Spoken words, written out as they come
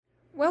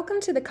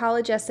Welcome to the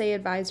College Essay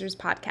Advisors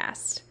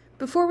podcast.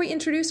 Before we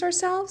introduce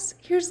ourselves,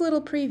 here's a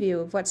little preview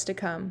of what's to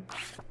come.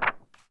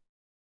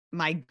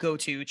 My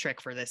go-to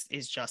trick for this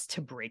is just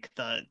to break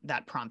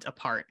that prompt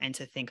apart and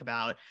to think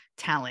about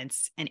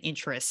talents and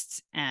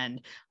interests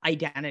and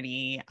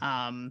identity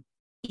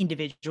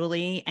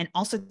individually, and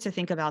also to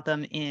think about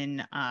them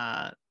in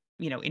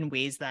in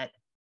ways that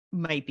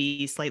might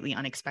be slightly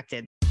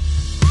unexpected.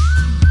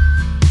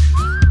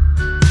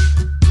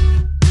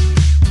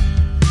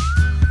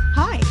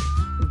 Hi,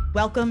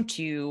 welcome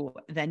to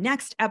the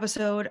next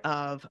episode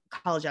of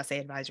College Essay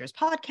Advisors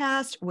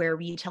podcast, where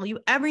we tell you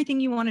everything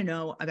you want to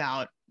know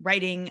about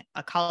writing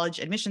a college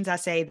admissions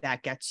essay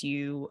that gets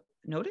you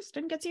noticed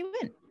and gets you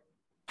in.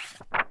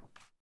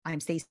 I'm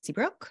Stacey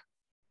Brooke.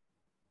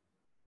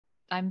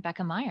 I'm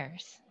Becca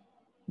Myers.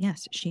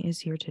 Yes, she is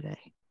here today.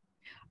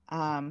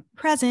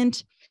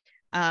 Present.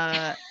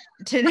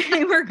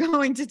 Today we're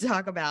going to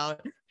talk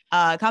about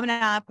the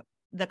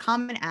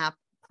Common App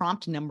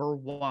prompt number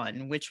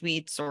 1, which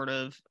we sort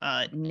of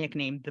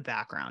nicknamed the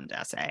background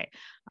essay.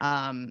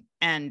 I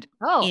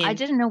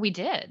didn't know we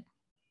did.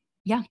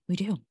 Yeah, we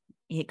do.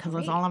 Because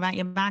it's all about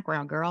your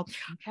background, girl.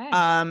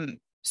 Okay.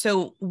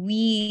 So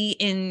we,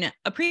 in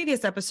a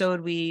previous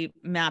episode, we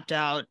mapped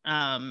out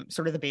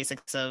sort of the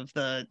basics of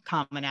the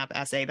Common App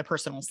essay, the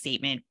personal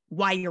statement,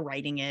 why you're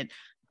writing it,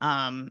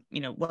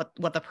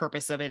 what the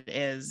purpose of it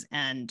is,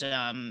 and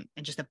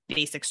just a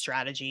basic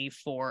strategy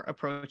for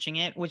approaching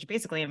it, which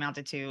basically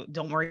amounted to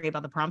don't worry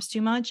about the prompts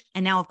too much.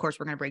 And now, of course,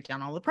 we're going to break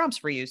down all the prompts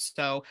for you.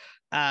 So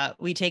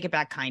we take it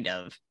back kind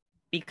of,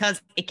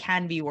 because it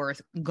can be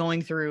worth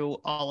going through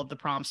all of the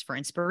prompts for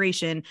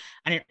inspiration.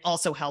 And it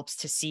also helps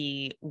to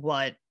see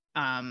what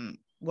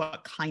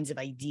kinds of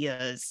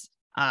ideas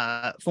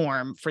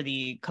form for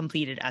the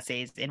completed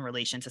essays in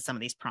relation to some of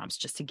these prompts,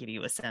 just to give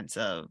you a sense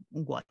of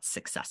what's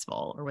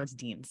successful or what's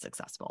deemed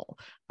successful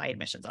by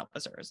admissions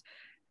officers.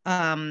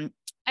 I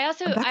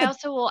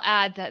also will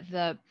add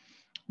that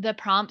the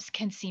prompts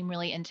can seem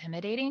really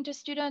intimidating to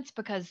students,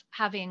 because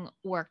having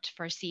worked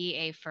for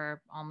CEA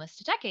for almost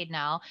a decade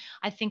now,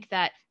 I think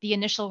that the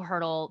initial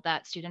hurdle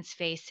that students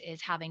face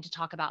is having to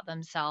talk about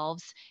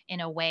themselves in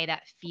a way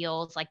that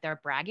feels like they're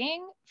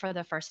bragging for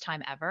the first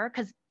time ever.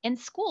 Because in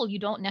school, you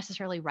don't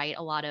necessarily write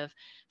a lot of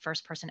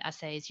first-person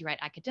essays. You write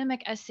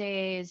academic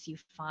essays, you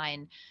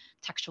find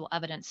textual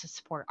evidence to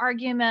support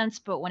arguments,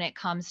 but when it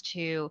comes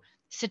to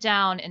sit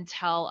down and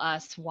tell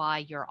us why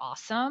you're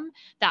awesome,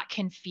 that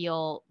can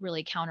feel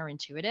really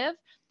counterintuitive.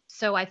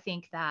 So I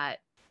think that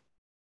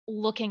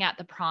looking at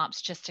the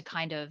prompts just to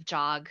kind of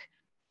jog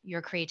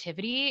your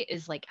creativity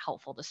is like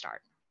helpful to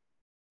start.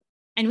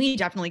 And we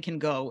definitely can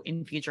go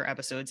in future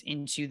episodes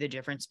into the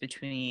difference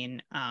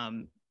between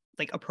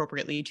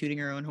appropriately tooting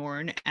your own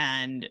horn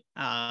and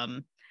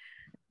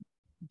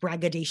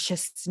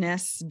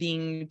braggadociousness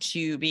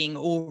being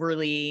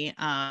overly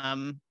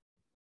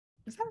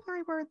is that the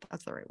right word?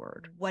 That's the right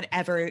word.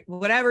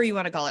 Whatever you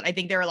want to call it. I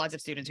think there are lots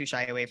of students who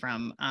shy away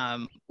from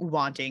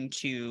wanting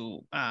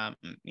to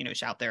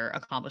shout their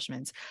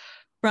accomplishments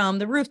from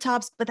the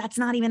rooftops, but that's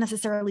not even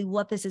necessarily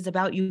what this is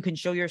about. You can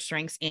show your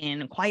strengths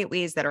in quiet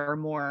ways that are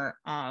more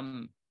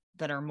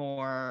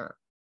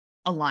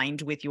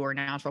aligned with your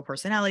natural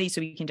personality.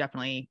 So we can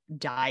definitely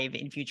dive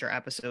in future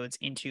episodes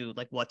into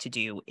like what to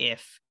do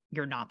if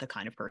you're not the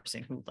kind of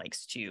person who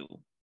likes to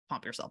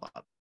pump yourself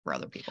up for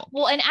other people.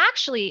 Well, and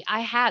actually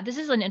this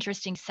is an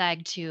interesting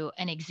seg to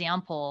an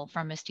example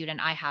from a student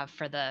I have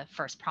for the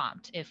first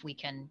prompt, if we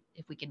can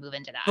move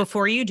into that.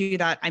 Before you do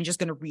that, I'm just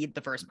going to read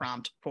the first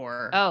prompt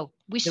for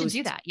we should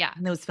do that. Yeah.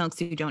 Those folks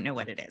who don't know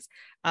what it is.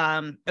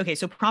 Okay.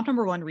 So prompt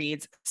number 1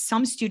 reads,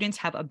 some students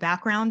have a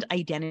background,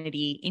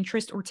 identity,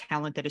 interest, or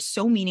talent that is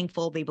so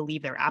meaningful they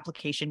believe their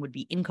application would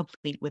be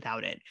incomplete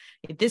without it.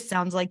 If this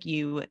sounds like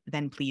you,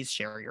 then please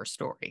share your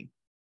story.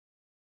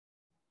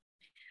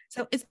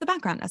 So it's the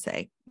background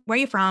essay. Where are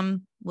you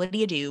from? What do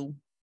you do?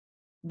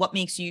 What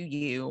makes you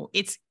you?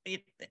 It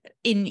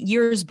in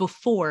years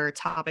before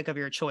topic of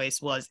your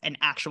choice was an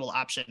actual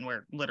option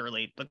where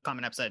literally the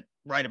Common App said,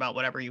 write about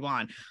whatever you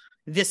want.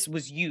 This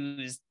was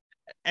used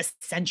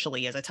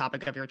essentially as a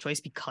topic of your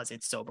choice because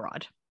it's so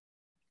broad.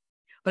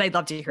 But I'd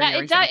love to hear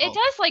your example. It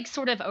does like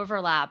sort of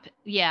overlap.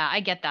 Yeah, I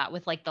get that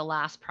with like the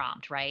last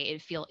prompt, right?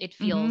 It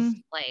feels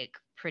like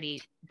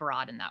pretty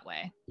broad in that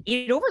way.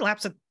 It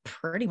overlaps with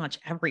pretty much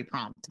every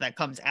prompt that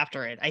comes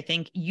after it. I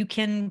think you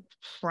can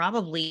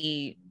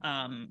probably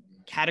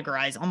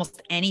categorize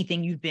almost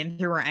anything you've been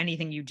through or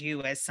anything you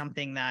do as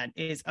something that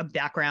is a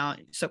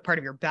background, so part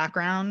of your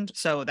background.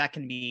 So that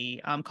can be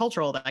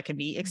cultural, that can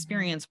be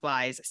experience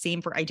wise.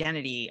 Same for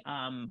identity.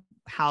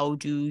 How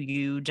do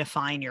you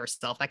define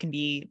yourself? That can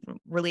be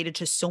related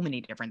to so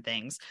many different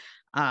things.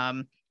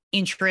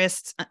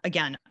 Interests,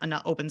 again,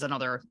 opens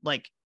another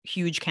like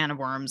huge can of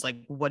worms. Like,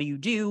 what do you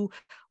do?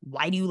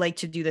 Why do you like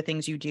to do the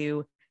things you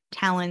do?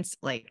 Talents,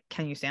 like,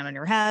 can you stand on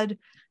your head?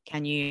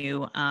 Can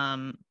you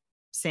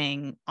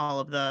sing all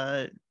of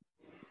the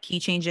key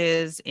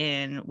changes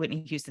in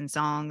Whitney Houston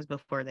songs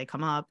before they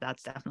come up?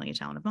 That's definitely a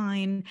talent of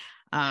mine.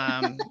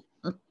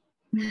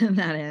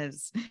 That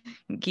is,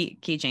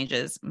 Key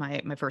changes,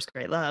 my first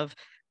great love.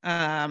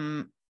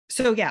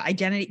 So yeah,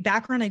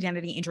 background,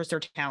 identity, interest, or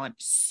talent,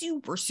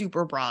 super,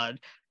 super broad.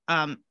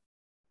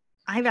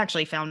 I've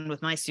actually found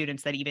with my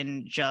students that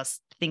even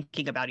just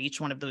thinking about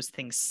each one of those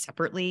things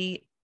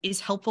separately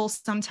is helpful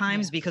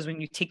sometimes, because when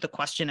you take the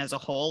question as a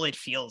whole, it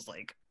feels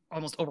like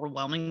almost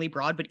overwhelmingly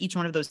broad, but each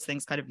one of those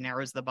things kind of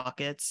narrows the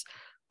buckets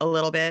a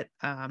little bit,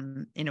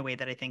 in a way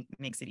that I think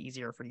makes it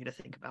easier for you to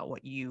think about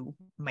what you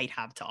might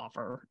have to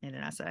offer in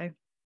an essay.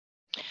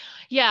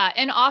 Yeah,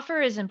 and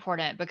offer is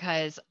important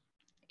because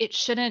it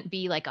shouldn't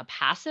be like a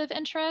passive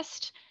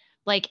interest.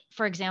 Like,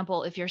 for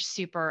example, if you're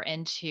super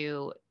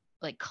into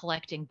like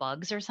collecting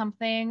bugs or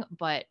something,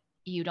 but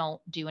you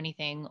don't do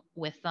anything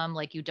with them,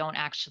 like you don't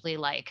actually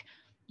like,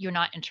 you're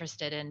not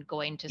interested in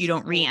going to You don't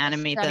school to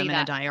reanimate study them in a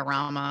that.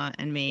 diorama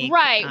and make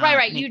Right.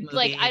 make You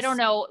like, I don't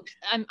movies.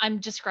 know. I'm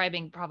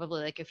describing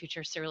probably like a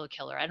future serial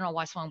killer. I don't know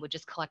why someone would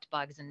just collect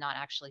bugs and not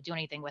actually do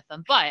anything with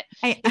them. But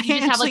I if you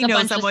just have like actually a know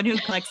bunch of someone who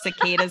collects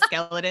cicada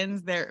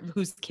skeletons there,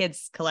 whose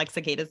kids collect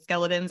cicada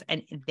skeletons,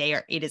 and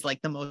it is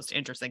like the most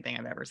interesting thing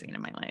I've ever seen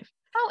in my life.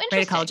 oh, Write a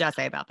interesting. college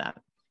essay about that.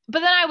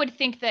 But then I would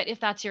think that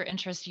if that's your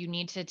interest, you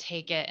need to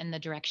take it in the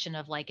direction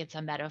of like it's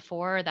a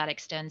metaphor that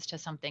extends to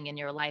something in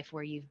your life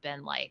where you've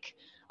been like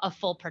a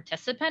full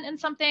participant in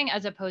something,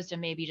 as opposed to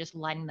maybe just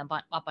lining them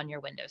up on your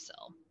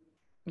windowsill.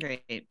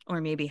 Great.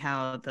 Or maybe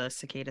how the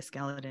cicada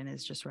skeleton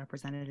is just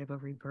representative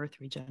of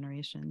rebirth,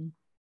 regeneration.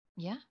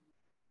 Yeah.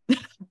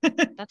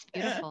 That's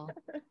beautiful.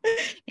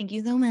 Thank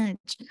you so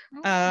much.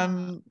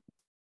 Yeah.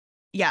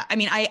 Yeah, I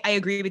mean, I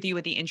agree with you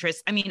with the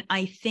interest. I mean,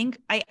 I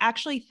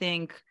actually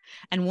think,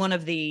 and one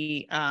of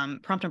the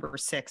prompt number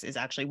 6 is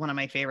actually one of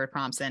my favorite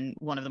prompts and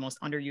one of the most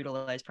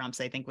underutilized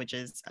prompts, I think, which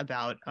is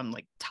about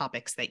like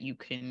topics that you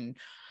can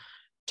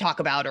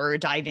talk about or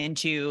dive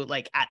into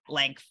like at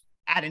length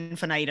ad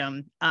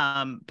infinitum.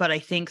 But I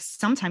think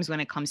sometimes when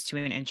it comes to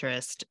an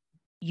interest,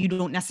 you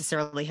don't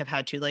necessarily have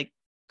had to like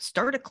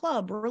start a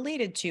club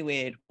related to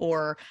it,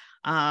 or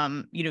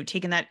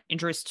taking that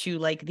interest to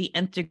like the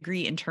nth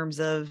degree in terms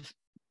of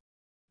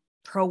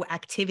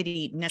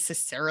proactivity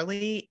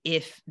necessarily,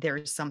 if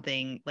there's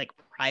something like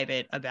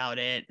private about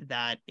it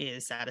that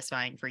is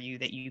satisfying for you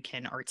that you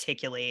can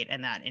articulate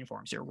and that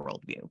informs your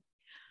worldview.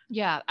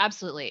 Yeah,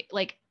 absolutely.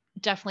 Like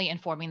definitely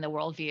informing the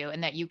worldview,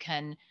 and that you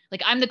can,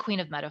 like, I'm the queen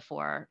of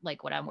metaphor,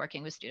 like when I'm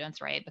working with students,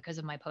 right? Because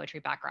of my poetry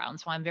background.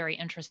 So I'm very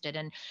interested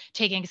in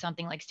taking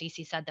something like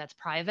Stacy said, that's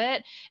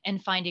private,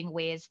 and finding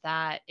ways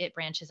that it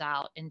branches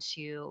out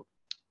into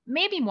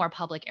maybe more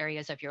public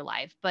areas of your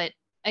life. But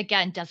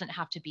again, doesn't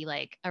have to be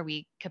like a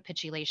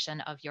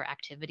recapitulation of your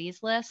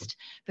activities list,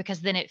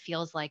 because then it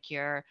feels like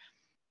you're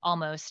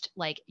almost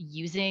like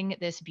using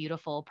this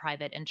beautiful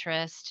private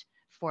interest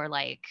for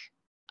like,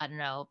 I don't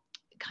know,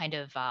 kind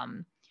of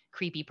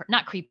creepy,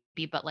 not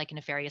creepy, but like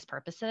nefarious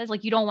purposes.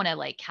 Like you don't want to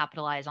like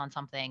capitalize on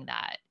something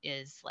that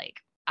is like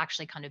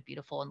actually kind of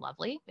beautiful and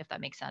lovely, if that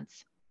makes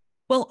sense.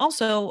 Well,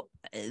 also,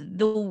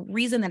 the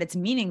reason that it's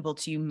meaningful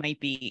to you might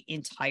be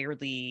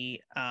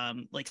entirely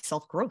like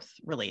self-growth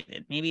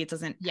related. Maybe it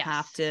doesn't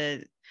have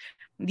to,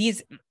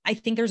 I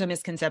think there's a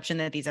misconception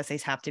that these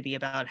essays have to be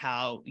about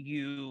how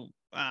you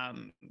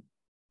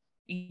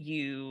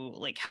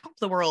like help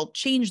the world,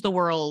 change the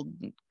world,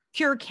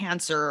 cure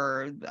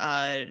cancer,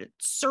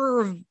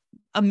 serve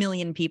a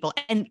million people.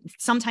 And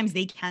sometimes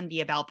they can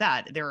be about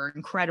that. There are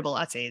incredible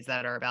essays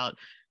that are about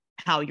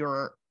how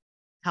your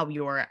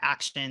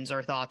actions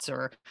or thoughts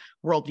or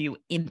worldview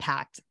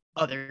impact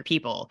other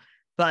people.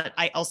 But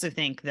I also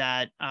think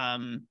that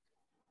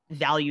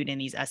valued in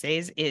these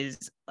essays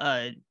is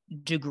a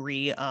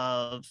degree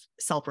of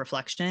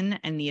self-reflection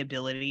and the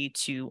ability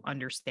to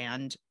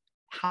understand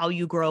how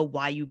you grow,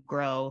 why you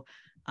grow.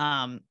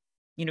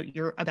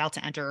 You're about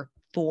to enter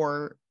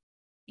 4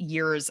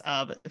 years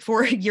of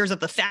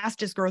the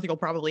fastest growth you'll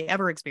probably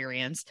ever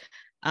experience.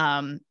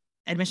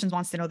 Admissions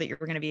wants to know that you're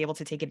going to be able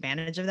to take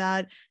advantage of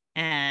that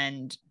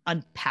and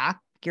unpack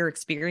your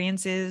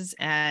experiences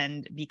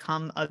and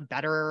become a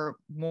better,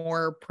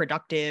 more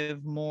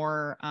productive,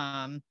 more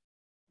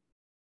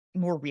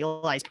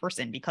realized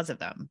person because of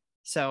them.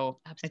 So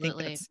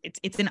Absolutely. I think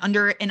it's an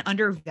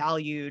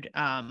undervalued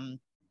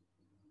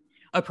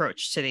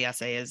approach to the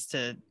essay is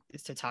to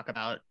talk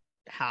about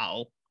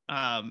how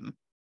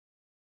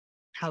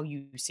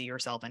you see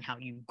yourself and how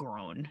you've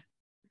grown.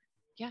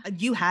 Yeah.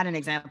 You had an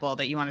example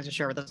that you wanted to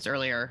share with us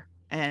earlier.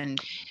 And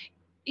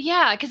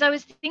yeah, because I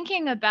was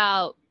thinking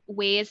about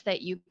ways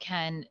that you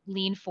can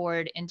lean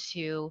forward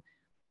into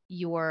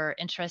your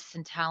interests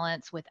and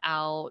talents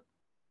without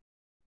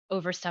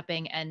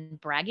overstepping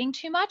and bragging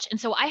too much. And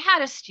so I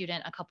had a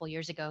student a couple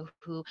years ago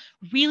who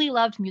really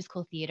loved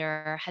musical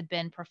theater, had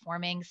been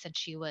performing since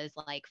she was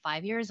like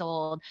 5 years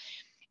old,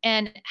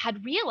 and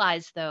had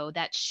realized though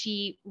that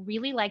she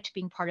really liked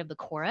being part of the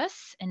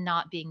chorus and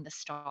not being the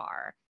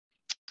star.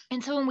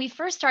 And so when we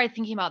first started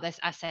thinking about this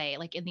essay,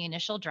 like in the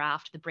initial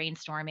draft, the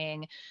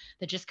brainstorming,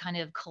 the just kind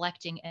of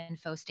collecting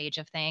info stage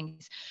of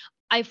things,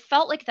 I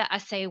felt like the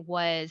essay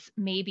was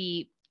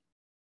maybe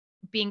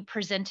being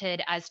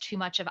presented as too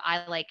much of,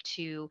 I like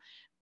to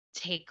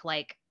take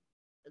like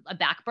a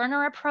back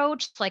burner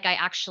approach. Like I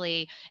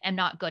actually am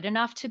not good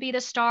enough to be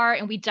the star.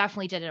 And we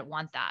definitely didn't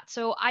want that.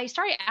 So I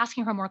started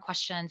asking her more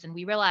questions, and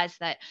we realized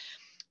that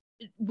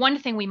one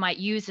thing we might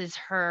use is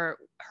her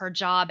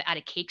job at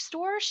a cake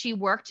store. She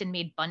worked and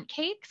made bundt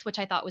cakes, which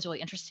I thought was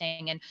really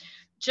interesting. And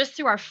just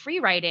through our free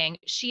writing,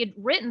 she had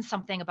written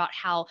something about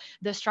how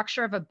the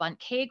structure of a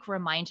bundt cake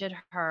reminded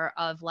her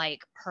of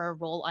like her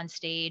role on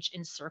stage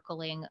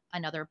encircling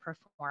another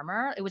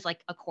performer. It was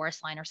like a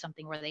chorus line or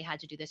something where they had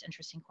to do this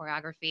interesting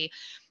choreography.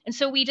 And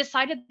so we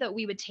decided that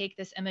we would take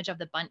this image of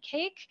the bundt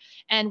cake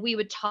and we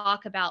would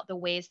talk about the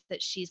ways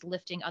that she's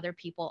lifting other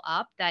people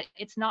up, that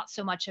it's not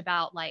so much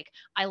about like,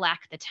 I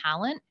lack the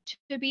talent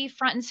to be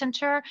front and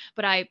center,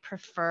 but I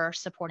prefer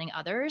supporting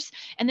others.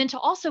 And then to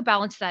also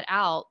balance that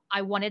out,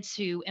 I wanted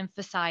to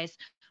emphasize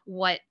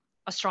what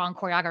a strong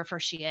choreographer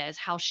she is,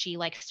 how she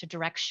likes to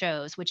direct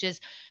shows, which is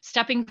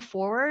stepping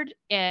forward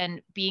and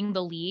being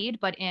the lead,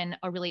 but in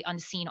a really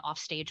unseen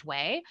offstage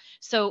way.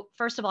 So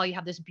first of all, you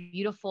have this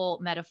beautiful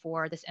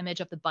metaphor, this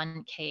image of the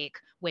bundt cake,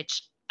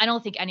 which I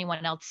don't think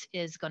anyone else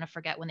is going to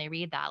forget when they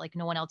read that. Like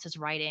no one else is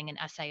writing an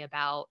essay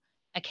about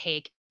a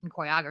cake and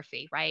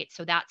choreography, right?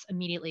 So that's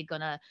immediately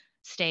going to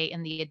stay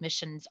in the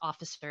admissions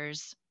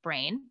officer's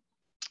brain.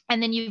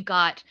 And then you've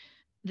got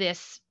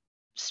this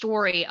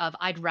story of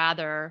I'd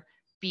rather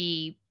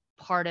be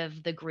part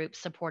of the group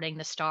supporting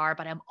the star,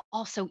 but I'm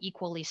also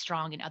equally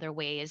strong in other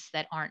ways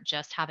that aren't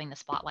just having the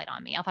spotlight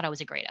on me. I thought it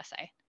was a great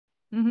essay.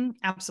 Mm-hmm.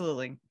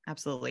 Absolutely.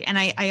 Absolutely. And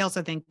I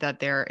also think that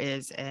there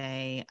is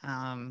there's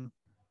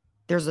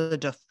a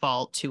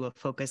default to a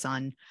focus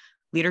on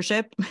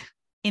leadership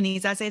in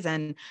these essays.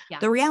 And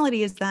the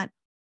reality is that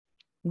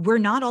we're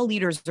not all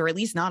leaders, or at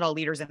least not all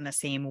leaders in the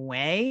same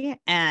way.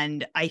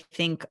 And I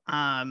think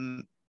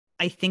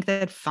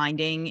that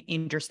finding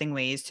interesting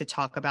ways to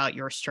talk about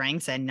your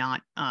strengths and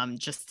not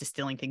just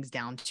distilling things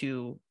down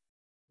to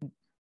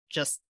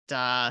just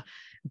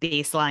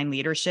baseline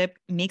leadership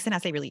makes an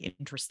essay really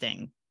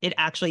interesting. It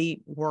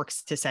actually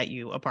works to set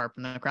you apart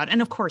from the crowd.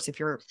 And of course, if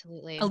you're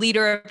a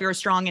leader, if you're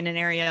strong in an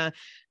area,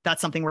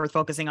 that's something worth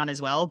focusing on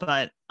as well.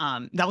 But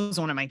that was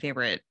one of my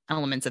favorite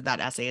elements of that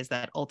essay, is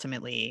that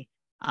ultimately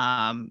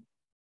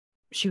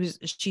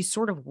she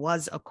sort of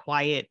was a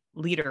quiet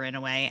leader in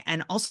a way.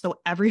 And also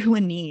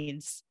everyone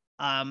needs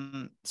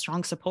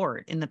strong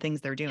support in the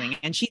things they're doing.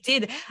 And she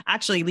did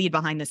actually lead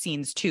behind the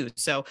scenes too.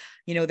 So,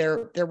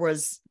 there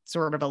was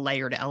sort of a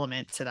layered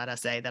element to that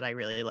essay that I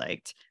really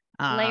liked.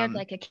 Layered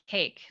like a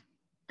cake.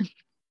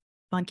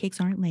 Bundt cakes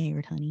aren't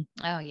layered, honey.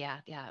 Oh yeah.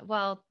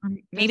 Well,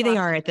 maybe they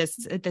are at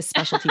this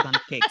specialty bundt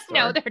cake store.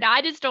 No, they're not.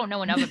 I just don't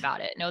know enough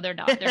about it. No, they're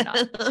not. They're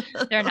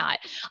not.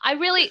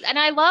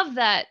 I love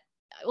that.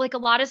 Like a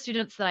lot of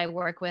students that I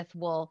work with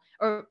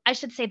or I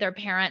should say their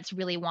parents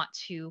really want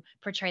to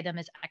portray them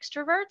as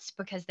extroverts,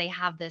 because they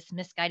have this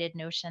misguided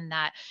notion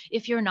that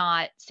if you're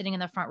not sitting in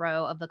the front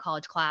row of the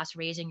college class,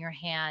 raising your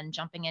hand,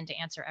 jumping in to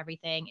answer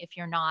everything, if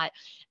you're not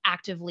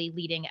actively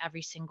leading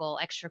every single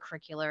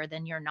extracurricular,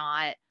 then you're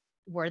not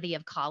worthy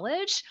of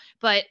college.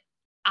 But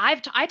I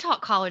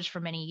taught college for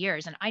many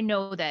years, and I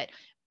know that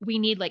we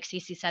need, like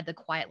Cece said, the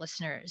quiet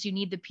listeners. You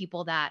need the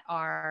people that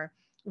are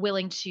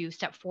willing to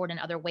step forward in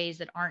other ways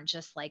that aren't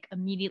just like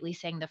immediately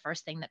saying the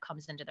first thing that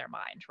comes into their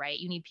mind, right?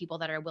 You need people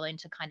that are willing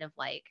to kind of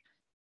like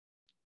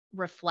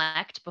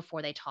reflect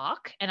before they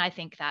talk. And I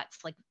think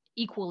that's like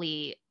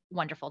equally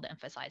wonderful to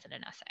emphasize in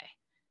an essay.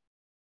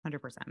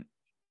 100%.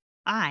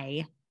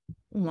 I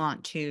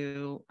want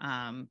to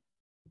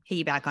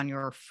piggyback on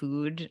your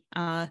food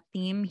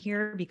theme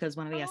here, because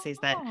one of the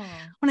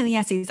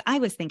essays I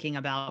was thinking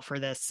about for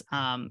this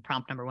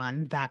prompt number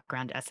 1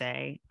 background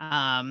essay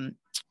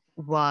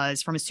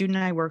was from a student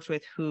I worked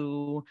with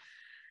who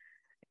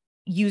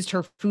used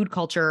her food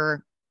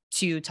culture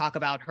to talk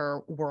about her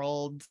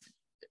world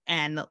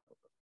and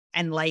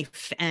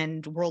life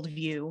and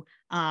worldview.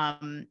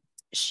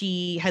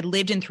 She had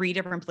lived in 3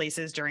 different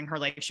places during her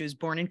life. She was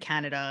born in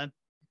Canada.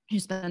 She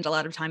spent a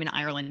lot of time in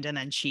Ireland, and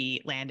then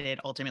she landed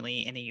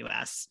ultimately in the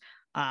US.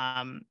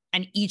 And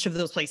each of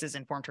those places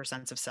informed her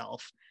sense of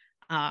self.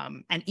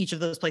 And each of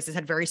those places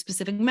had very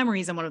specific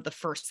memories. And one of the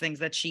first things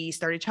that she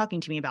started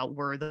talking to me about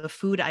were the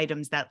food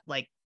items that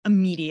like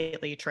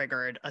immediately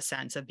triggered a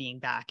sense of being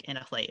back in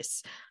a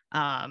place.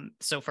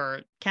 So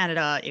for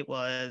Canada, it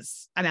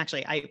was,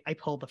 I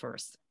pulled the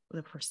first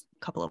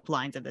couple of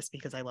lines of this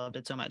because I loved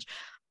it so much.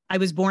 I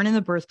was born in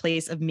the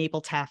birthplace of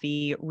maple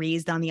taffy,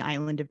 raised on the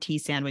island of tea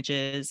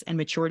sandwiches, and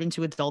matured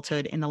into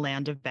adulthood in the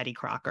land of Betty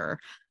Crocker.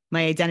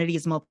 My identity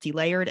is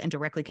multi-layered and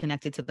directly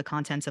connected to the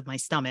contents of my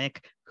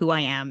stomach. Who I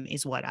am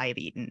is what I have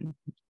eaten.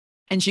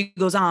 And she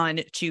goes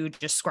on to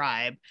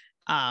describe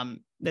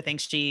the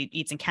things she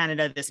eats in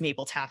Canada, this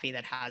maple taffy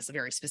that has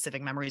very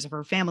specific memories of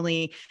her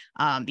family,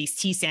 these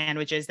tea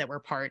sandwiches that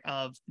were part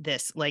of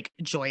this like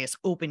joyous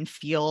open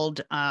field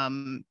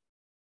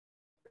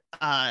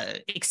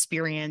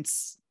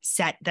experience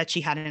set that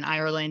she had in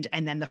Ireland,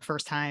 and then the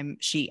first time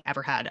she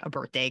ever had a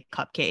birthday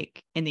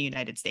cupcake in the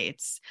United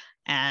States.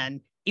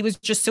 And it was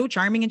just so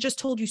charming and just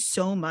told you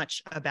so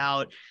much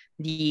about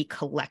the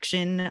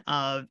collection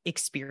of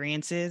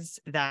experiences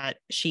that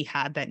she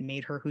had that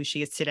made her who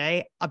she is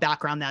today, a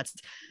background that's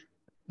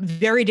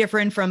very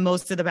different from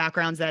most of the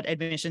backgrounds that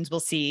admissions will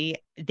see.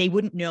 They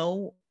wouldn't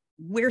know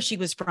where she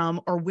was from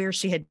or where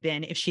she had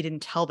been if she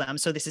didn't tell them.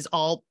 So this is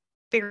all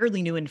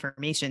fairly new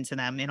information to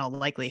them in all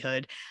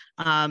likelihood.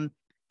 And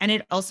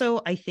it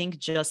also, I think,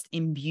 just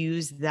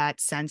imbues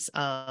that sense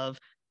of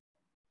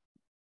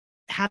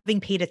having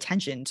paid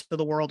attention to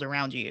the world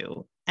around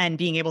you and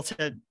being able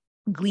to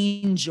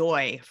glean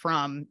joy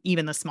from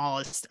even the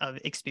smallest of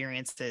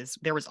experiences.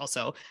 There was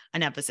also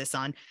an emphasis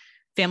on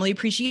family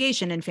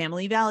appreciation and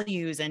family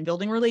values and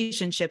building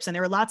relationships. And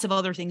there are lots of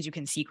other things you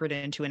can secret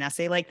into an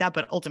essay like that.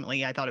 But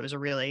ultimately, I thought it was a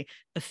really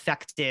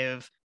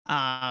effective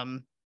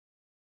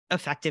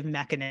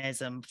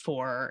mechanism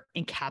for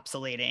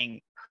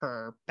encapsulating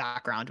her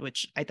background,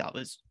 which I thought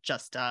was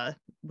just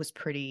was a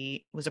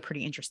pretty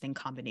interesting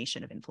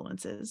combination of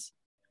influences.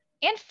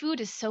 And food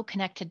is so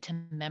connected to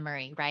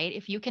memory, right?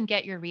 If you can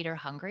get your reader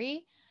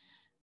hungry,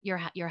 you're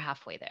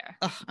halfway there.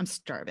 Ugh, I'm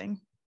starving.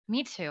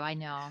 Me too. I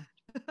know.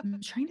 I'm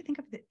trying to think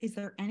of, is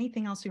there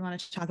anything else we want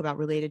to talk about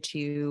related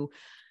to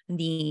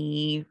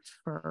the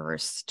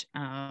first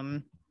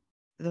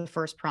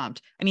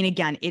prompt? I mean,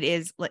 again,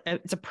 it's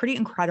a pretty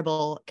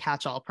incredible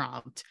catch-all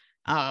prompt.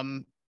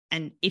 And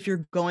if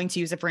you're going to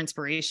use it for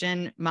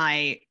inspiration,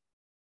 my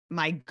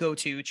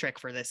go-to trick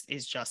for this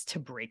is just to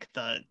break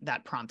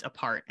that prompt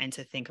apart and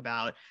to think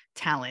about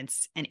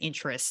talents and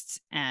interests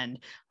and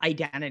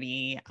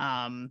identity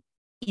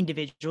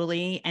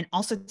individually, and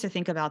also to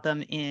think about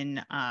them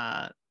in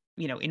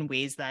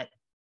ways that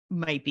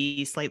might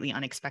be slightly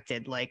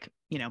unexpected, like,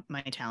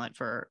 my talent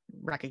for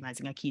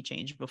recognizing a key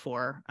change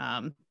before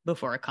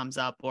it comes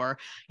up, or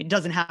it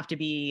doesn't have to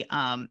be,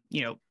 I'm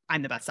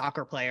the best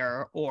soccer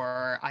player,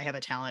 or I have a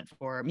talent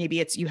for,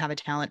 maybe it's, you have a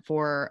talent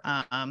for,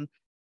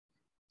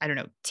 I don't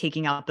know,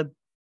 taking out the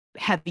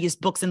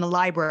heaviest books in the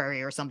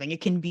library or something. It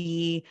can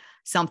be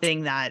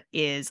something that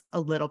is a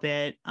little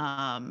bit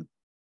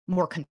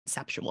more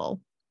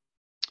conceptual.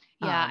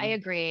 Yeah, I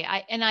agree.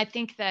 I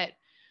think that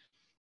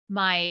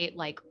my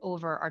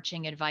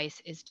overarching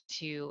advice is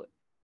to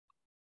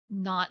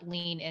not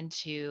lean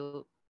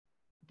into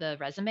the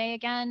resume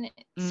again.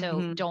 Mm-hmm.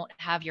 So don't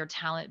have your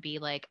talent be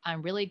like,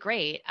 I'm really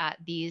great at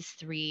these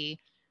 3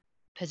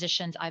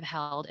 positions I've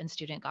held in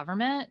student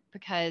government,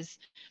 because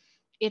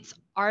it's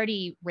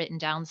already written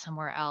down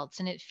somewhere else.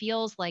 And it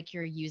feels like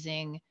you're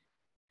using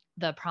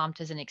the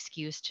prompt as an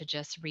excuse to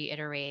just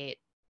reiterate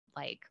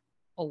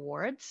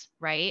awards,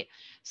 right?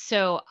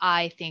 So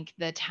I think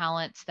the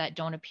talents that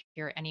don't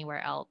appear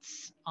anywhere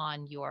else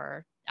on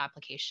your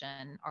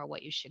application are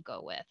what you should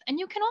go with. And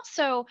you can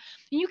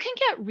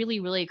get really,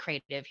 really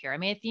creative here. I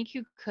mean, I think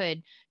you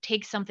could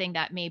take something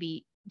that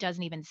maybe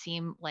doesn't even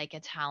seem like a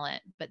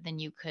talent, but then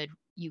you could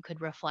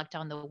reflect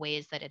on the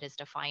ways that it has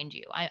defined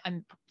you.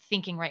 I'm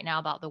thinking right now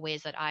about the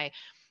ways that I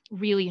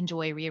really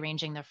enjoy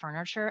rearranging the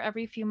furniture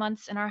every few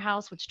months in our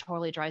house, which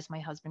totally drives my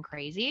husband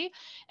crazy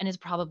and is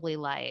probably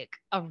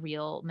a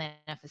real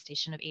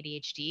manifestation of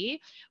ADHD.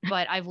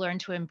 But I've learned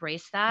to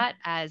embrace that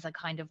as a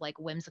kind of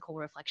whimsical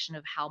reflection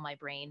of how my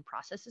brain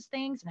processes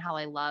things and how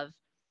I love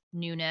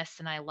newness,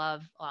 and I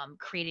love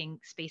creating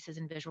spaces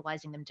and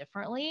visualizing them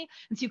differently.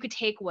 And so you could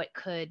take what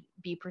could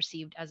be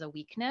perceived as a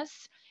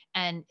weakness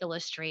and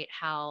illustrate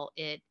how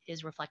it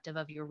is reflective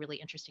of your really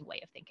interesting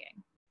way of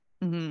thinking.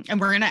 Mm-hmm. And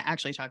we're going to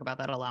actually talk about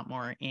that a lot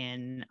more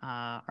in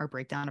our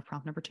breakdown of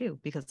prompt number 2,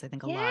 because I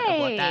think a lot of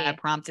what that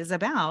prompt is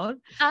about.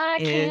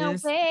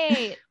 Can't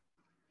wait.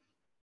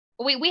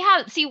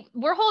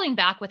 We're holding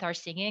back with our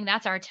singing.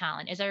 That's our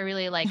talent. I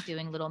really like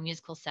doing little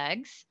musical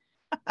segs.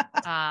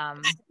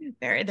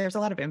 There's a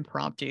lot of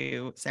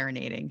impromptu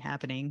serenading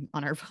happening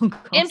on our phone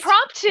calls.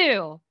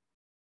 Impromptu.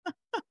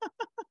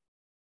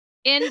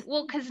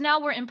 Because now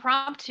we're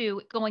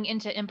impromptu going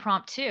into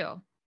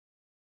impromptu.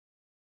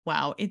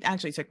 Wow, it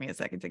actually took me a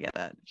second to get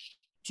that.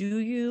 Do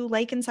you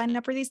like and sign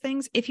up for these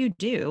things? If you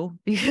do,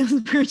 because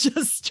we're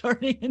just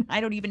starting and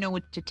I don't even know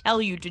what to tell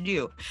you to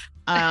do.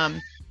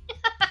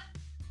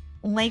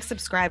 Like,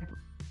 subscribe,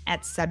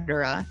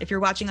 etc. If you're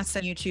watching us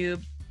on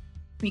YouTube,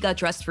 we got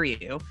dressed for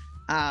you.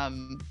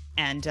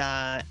 And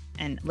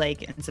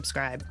like and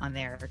subscribe on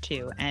there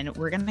too. And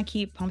we're gonna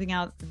keep pumping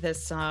out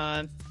this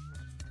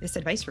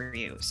advice for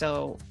you.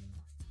 So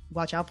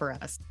watch out for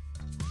us.